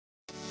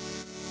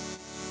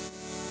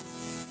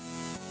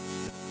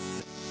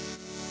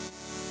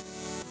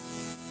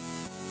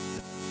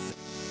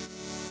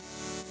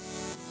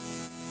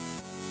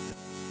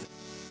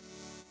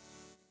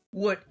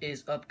What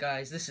is up,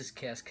 guys? This is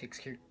Chaos Kicks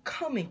here,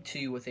 coming to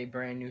you with a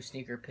brand new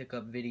sneaker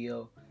pickup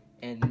video.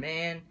 And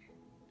man,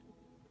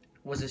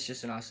 was this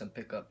just an awesome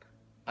pickup.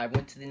 I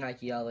went to the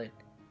Nike outlet.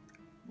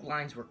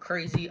 Lines were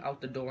crazy out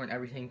the door and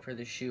everything for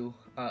this shoe.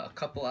 A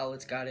couple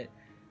outlets got it.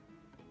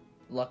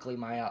 Luckily,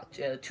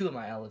 two of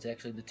my outlets,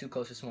 actually, the two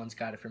closest ones,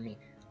 got it for me.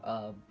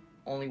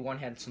 Only one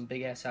had some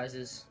big ass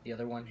sizes. The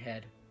other one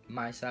had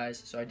my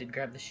size. So I did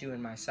grab the shoe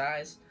in my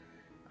size.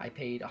 I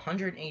paid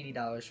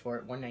 $180 for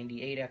it,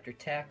 $198 after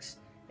tax,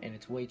 and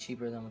it's way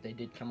cheaper than what they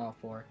did come out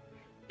for.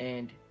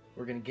 And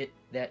we're gonna get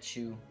that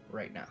shoe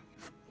right now.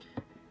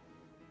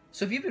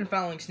 So if you've been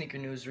following sneaker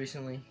news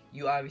recently,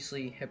 you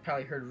obviously have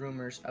probably heard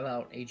rumors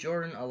about a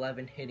Jordan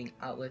 11 hitting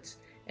outlets,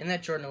 and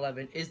that Jordan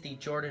 11 is the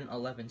Jordan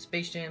 11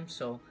 Space Jam.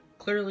 So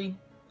clearly,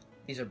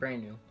 these are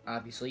brand new.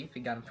 Obviously, if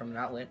you got them from an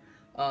outlet,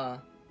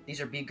 these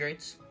are B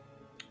grades.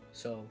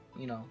 So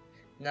you know,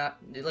 not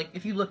like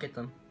if you look at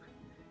them.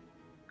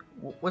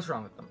 What's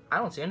wrong with them? I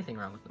don't see anything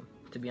wrong with them,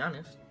 to be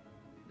honest.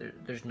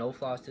 There's no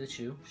flaws to the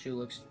shoe. Shoe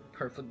looks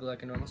perfectly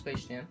like a normal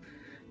Space Jam.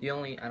 I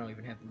don't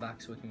even have the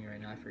box with me right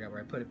now. I forgot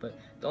where I put it, but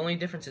the only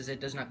difference is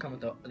it does not come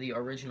with the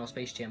original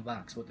Space Jam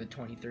box with the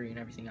 23 and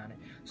everything on it.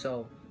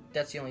 So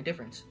that's the only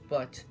difference.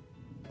 But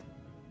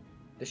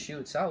the shoe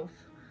itself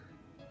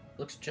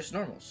looks just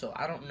normal. So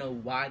I don't know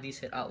why these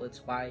hit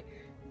outlets, why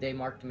they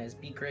marked them as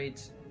B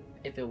grades.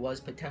 If it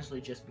was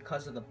potentially just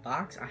because of the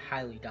box, I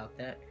highly doubt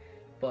that.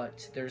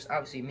 But there's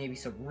obviously maybe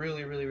some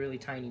really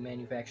tiny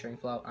manufacturing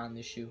flaw on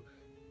this shoe.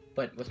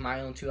 But with my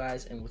own two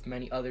eyes and with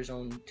many others'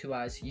 own two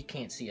eyes, you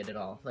can't see it at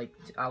all. Like,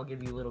 I'll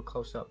give you a little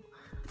close-up.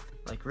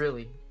 Like,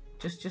 really,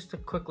 just a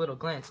quick little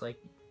glance. Like,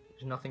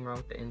 there's nothing wrong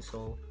with the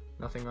insole,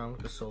 nothing wrong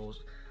with the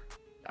soles.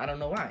 I don't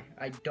know why.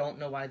 I don't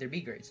know why they're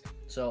B grades.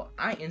 So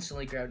I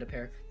instantly grabbed a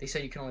pair. They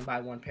said you can only buy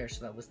one pair,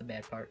 so that was the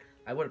bad part.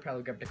 I would have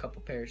probably grabbed a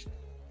couple pairs,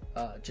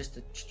 just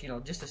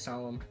to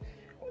sell them.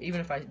 Even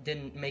if I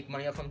didn't make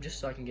money off them, just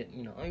so I can get,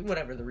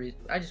 whatever the reason.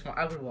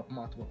 I would want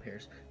multiple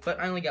pairs, but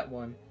I only got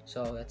one,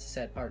 so that's the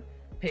sad part.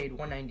 Paid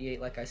 $198,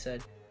 like I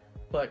said,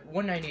 but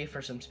 $198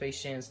 for some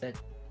Space Jams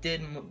that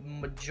did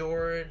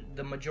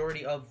the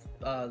majority of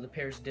the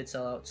pairs did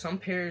sell out. Some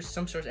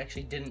stores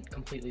actually didn't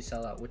completely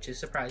sell out, which is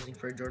surprising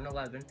for a Jordan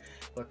 11.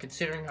 But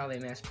considering how they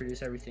mass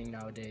produce everything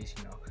nowadays,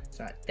 it's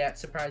not that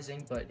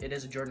surprising. But it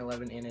is a Jordan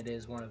 11, and it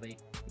is one of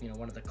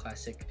the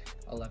classic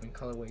 11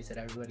 colorways that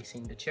everybody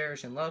seemed to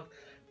cherish and love.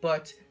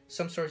 But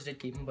some stores did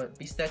keep them, but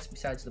that's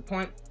besides the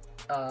point.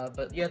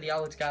 But yeah, the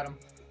outlets got them.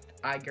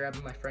 I grabbed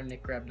them. My friend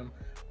Nick grabbed them.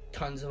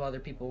 Tons of other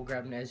people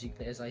grabbed them.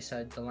 As I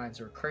said, the lines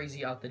were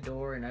crazy out the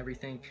door and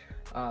everything.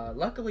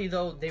 Luckily,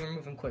 though, they were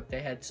moving quick. They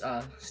had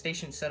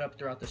stations set up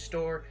throughout the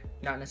store,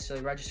 not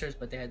necessarily registers,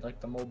 but they had like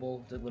the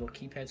little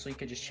keypad, so you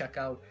could just check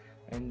out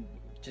and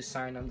just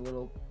sign on the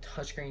little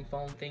touchscreen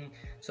phone thing.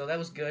 So that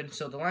was good.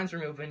 So the lines were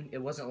moving.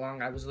 It wasn't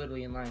long. I was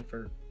literally in line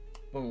for,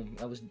 boom,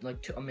 that was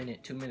like 2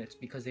 minutes,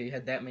 because they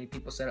had that many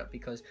people set up,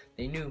 because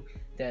they knew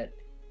that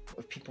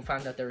if people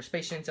found out there were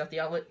Space Jams at the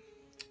outlet,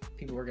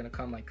 people were gonna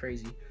come like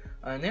crazy.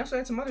 And they also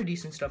had some other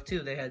decent stuff too.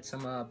 They had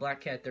some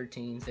Black Cat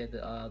 13s. They had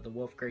the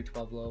Wolf Grey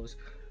 12 lows.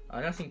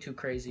 Nothing too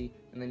crazy.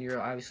 And then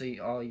obviously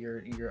all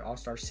your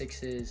All-Star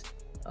 6s.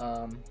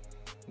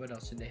 What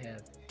else did they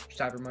have?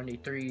 Cyber Monday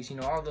 3s.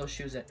 All those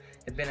shoes that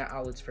have been at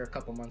outlets for a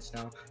couple months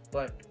now.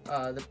 But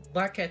the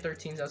Black Cat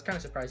 13s, I was kind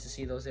of surprised to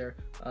see those there.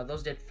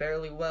 Those did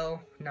fairly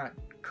well, not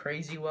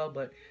crazy well,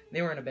 but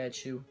they weren't a bad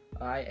shoe.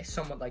 I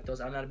somewhat like those.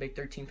 I'm not a big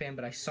 13 fan,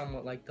 but I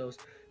somewhat like those.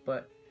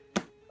 But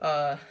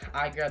I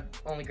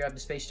only grabbed the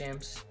Space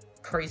Jams.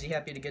 Crazy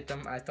happy to get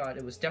them. I thought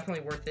it was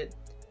definitely worth it.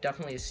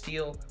 Definitely a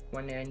steal.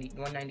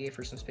 $198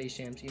 for some Space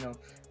Jams.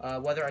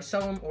 Whether I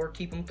sell them or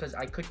keep them, because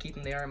I could keep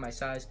them. They are in my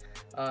size.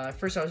 At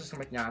first I was just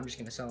like, nah, I'm just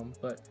gonna sell them.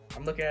 But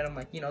I'm looking at them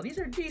like, these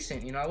are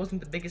decent. I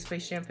wasn't the biggest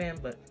Space Jam fan,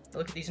 but I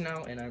look at these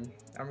now and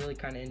I'm really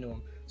kind of into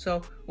them.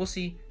 So we'll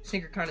see.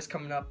 SneakerCon is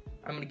coming up.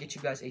 I'm gonna get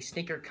you guys a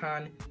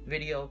SneakerCon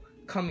video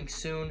coming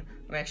soon.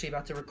 I'm actually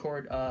about to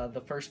record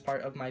the first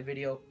part of my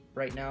video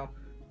right now.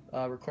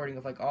 Recording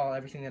of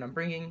everything that I'm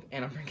bringing,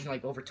 and I'm bringing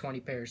like over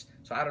 20 pairs,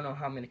 so I don't know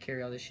how I'm gonna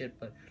carry all this shit,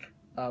 but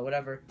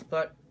whatever.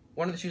 But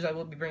one of the shoes I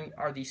will be bringing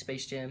are these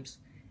Space Jams,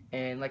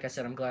 and like I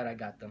said, I'm glad I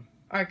got them.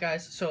 Alright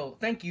guys, so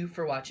thank you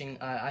for watching.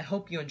 I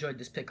hope you enjoyed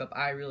this pickup.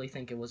 I really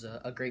think it was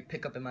a great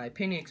pickup in my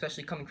opinion,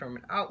 especially coming from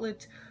an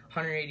outlet.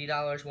 $180,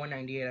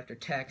 $198 after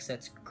tax.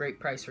 That's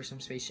great price for some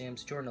Space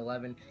Jams. Jordan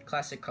 11,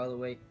 classic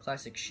colorway,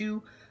 classic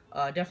shoe.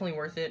 Definitely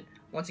worth it.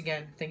 Once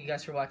again, thank you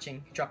guys for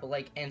watching. Drop a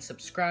like and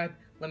subscribe.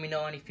 Let me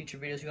know any future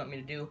videos you want me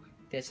to do.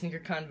 That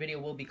SneakerCon video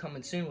will be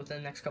coming soon within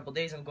the next couple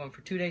days. I'm going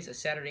for 2 days, a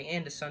Saturday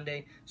and a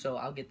Sunday, so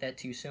I'll get that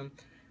to you soon.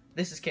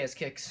 This is Chaos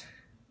Kicks.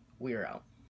 We're out.